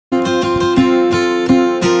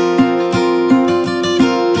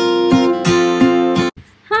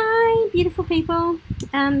people,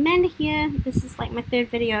 Amanda here. This is like my third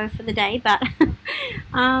video for the day, but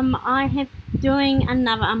I have doing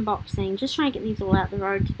another unboxing, just trying to get these all out the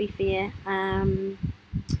road, to be fair, and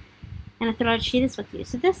I thought I'd share this with you.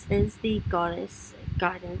 So this is the Goddess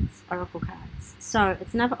Guidance Oracle cards. So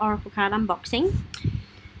it's another Oracle card unboxing.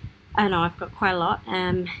 I know I've got quite a lot,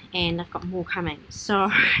 and I've got more coming,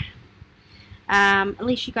 so at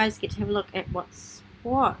least you guys get to have a look at what's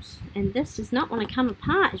what. And this does not want to come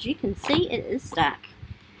apart. As you can see, it is stuck.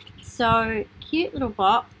 So cute little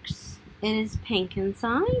box. It is pink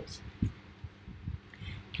inside.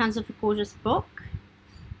 Comes with a gorgeous book,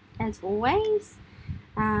 as always.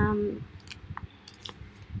 The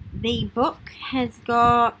book has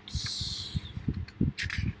got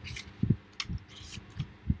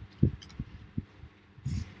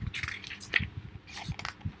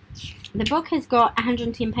The book has got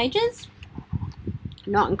 110 pages,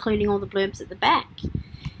 not including all the blurbs at the back,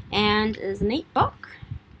 and it is a neat book.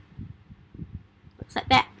 Looks like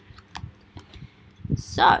that.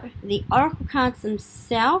 So, the Oracle cards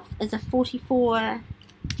themselves is a 44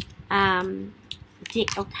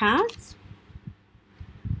 deck of cards.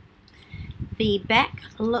 The back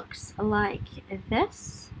looks like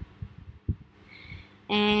this.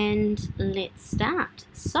 And let's start.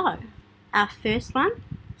 So, our first one .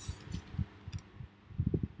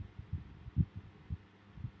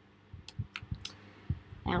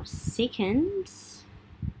 Our second,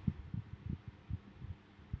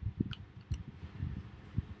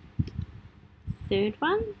 third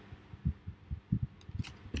one,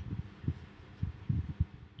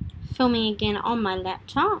 filming again on my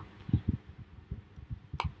laptop.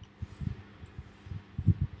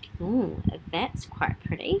 Oh, that's quite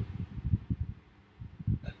pretty.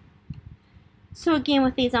 So again,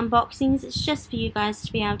 with these unboxings, it's just for you guys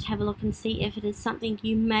to be able to have a look and see if it is something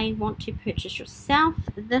you may want to purchase yourself.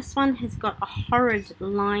 This one has got a horrid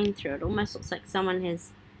line through it. Almost looks like someone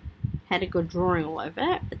has had a good drawing all over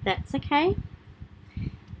it, but that's okay.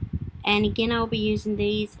 And again, I'll be using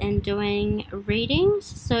these and doing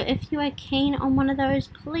readings. So if you are keen on one of those,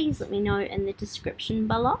 please let me know in the description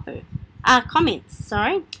below. Comments,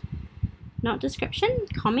 sorry. Not description,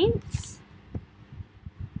 comments.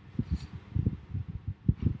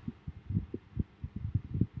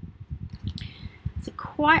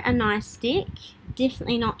 Quite a nice deck,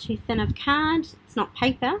 definitely not too thin of card. It's not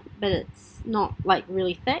paper, but it's not like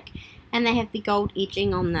really thick, and they have the gold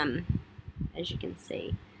edging on them, as you can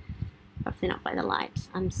see. Hopefully not by the light.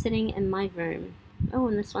 I'm sitting in my room. Oh,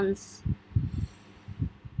 and this one's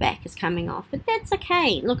back is coming off, but that's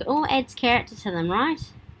okay. Look, it all adds character to them, right?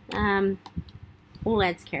 All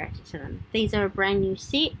adds character to them. These are a brand new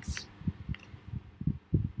set.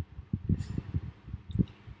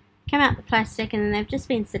 Come out the plastic, and then they've just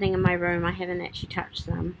been sitting in my room. I haven't actually touched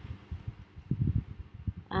them.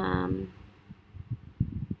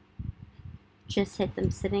 Just had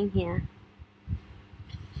them sitting here.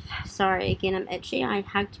 Sorry, again, I'm itchy. I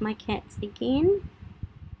hugged my cats again.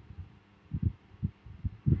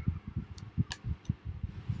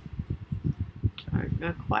 Don't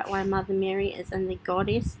know quite why Mother Mary is in the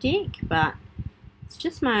Goddess deck, but it's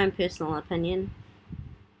just my own personal opinion.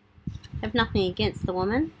 I have nothing against the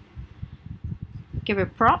woman. Give her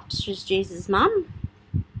props, she's Jesus' mum.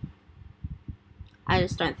 I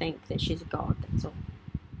just don't think that she's a god, that's all.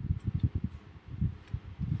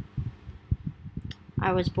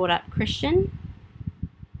 I was brought up Christian.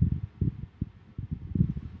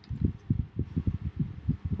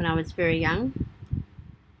 When I was very young.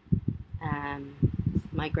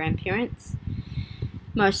 My grandparents,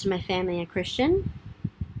 most of my family are Christian.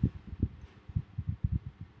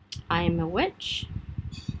 I am a witch.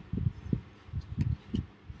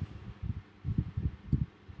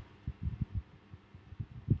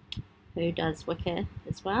 Who does Wicca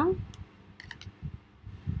as well.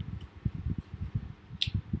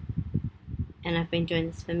 And I've been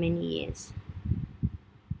doing this for many years.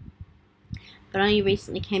 But only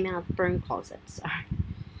recently came out of the broom closet, so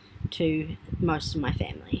to most of my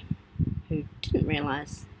family who didn't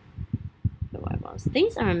realise who I was.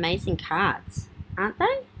 These are amazing cards, aren't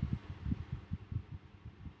they?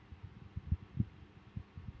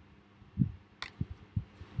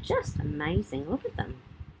 Just amazing. Look at them.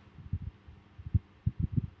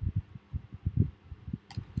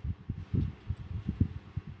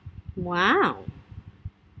 Wow.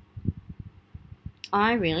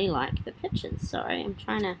 I really like the pictures. Sorry, I'm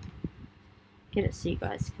trying to get it so you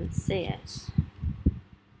guys can see it.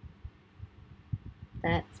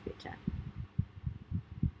 That's better.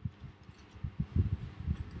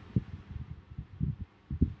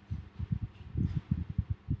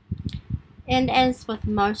 And as with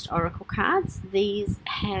most oracle cards, these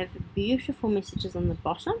have beautiful messages on the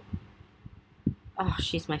bottom. Oh,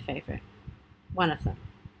 she's my favorite. One of them.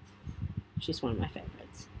 She's one of my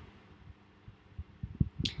favorites.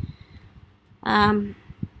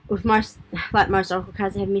 With most oracle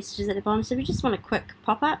cards, they have messages at the bottom. So if you just want a quick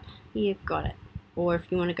pop-up, you've got it. Or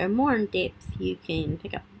if you want to go more in depth, you can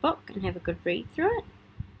pick up the book and have a good read through it.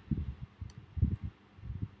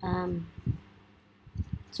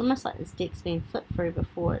 It's almost like this deck's been flipped through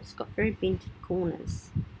before. It's got very bent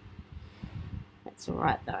corners. That's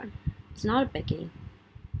alright though. It's not a biggie.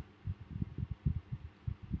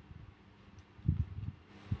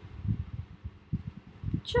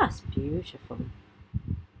 Just beautiful.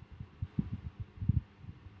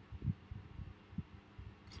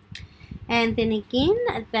 And then again,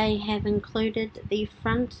 they have included the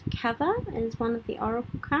front cover as one of the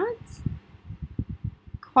oracle cards.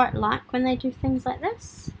 Quite like when they do things like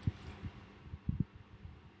this.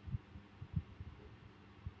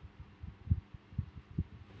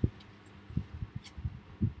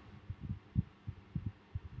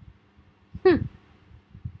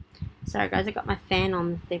 Sorry guys, I got my fan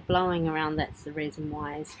on. If they're blowing around, that's the reason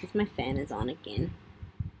why, is because my fan is on again.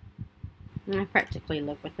 And I practically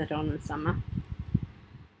live with it on in summer,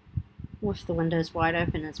 with the windows wide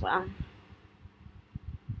open as well.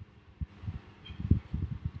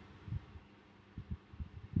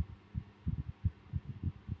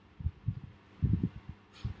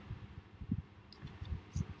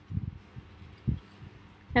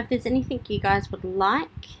 Now, if there's anything you guys would like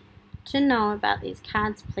to know about these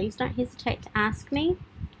cards, please don't hesitate to ask me.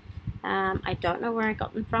 I don't know where I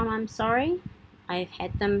got them from, I'm sorry. I've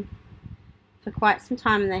had them for quite some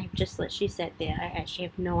time and they have just literally sat there. I actually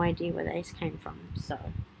have no idea where these came from, so.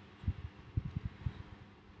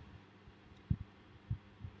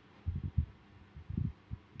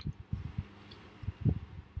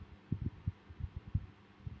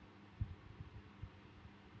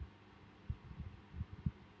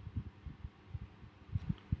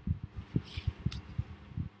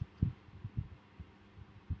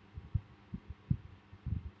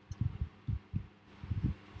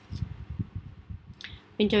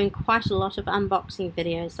 Been doing quite a lot of unboxing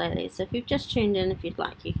videos lately, so if you've just tuned in, if you'd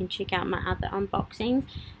like, you can check out my other unboxings.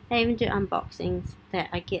 I even do unboxings that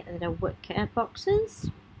I get that are Wiccan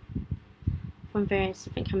boxes from various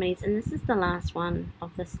different companies, and this is the last one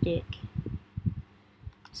of this deck.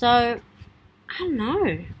 So I don't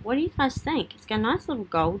know, what do you guys think? It's got a nice little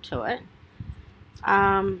gold to it.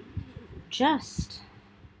 Just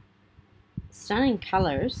stunning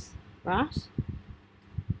colors, right?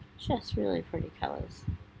 Just really pretty colours.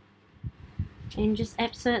 And just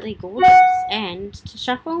absolutely gorgeous. And to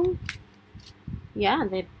shuffle, yeah,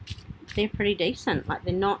 they're pretty decent. Like,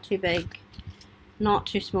 they're not too big, not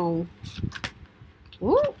too small.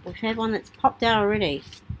 Ooh, we've had one that's popped out already.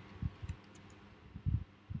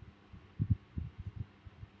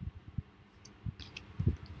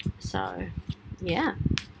 So, yeah.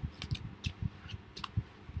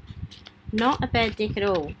 Not a bad deck at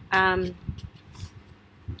all.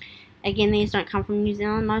 Again, these don't come from New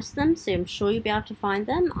Zealand, most of them, so I'm sure you'll be able to find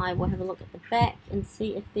them. I will have a look at the back and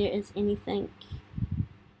see if there is anything.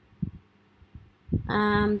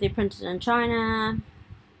 They're printed in China.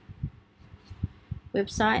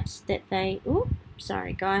 Websites that they... Oh,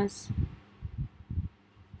 sorry guys.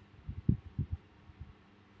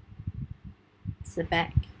 It's the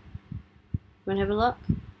back. Want to have a look?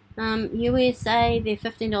 USA, they're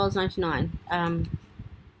 $15.99.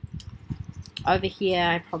 Over here,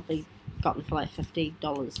 I probably got them for like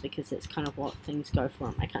 $50 because that's kind of what things go for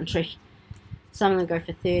in my country. Some of them go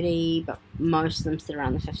for $30, but most of them sit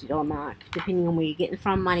around the $50 mark, depending on where you get them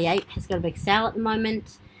from. Mighty Ape has got a big sale at the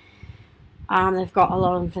moment. They've got a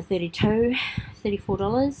lot of them for $32,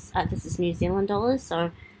 $34. This is New Zealand dollars,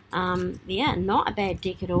 so yeah, not a bad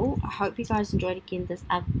deck at all. I hope you guys enjoyed again this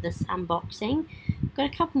unboxing.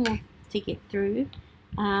 Got a couple more to get through.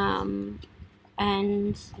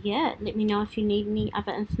 And yeah, let me know if you need any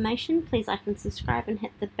other information. Please like and subscribe and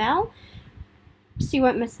hit the bell so you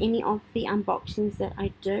won't miss any of the unboxings that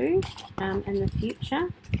I do in the future.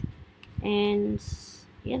 And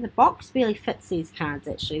yeah, the box barely fits these cards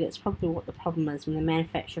actually. That's probably what the problem is when the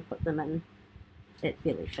manufacturer put them in. It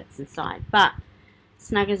barely fits inside. But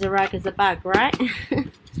snug as a rug as a bug, right?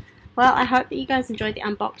 Well, I hope that you guys enjoyed the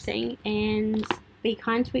unboxing, and be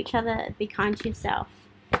kind to each other, be kind to yourself.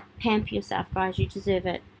 Pamper yourself, guys, you deserve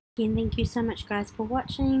it. Again, thank you so much guys for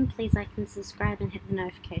watching. Please like and subscribe and hit the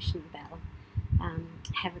notification bell.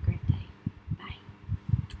 Have a great day.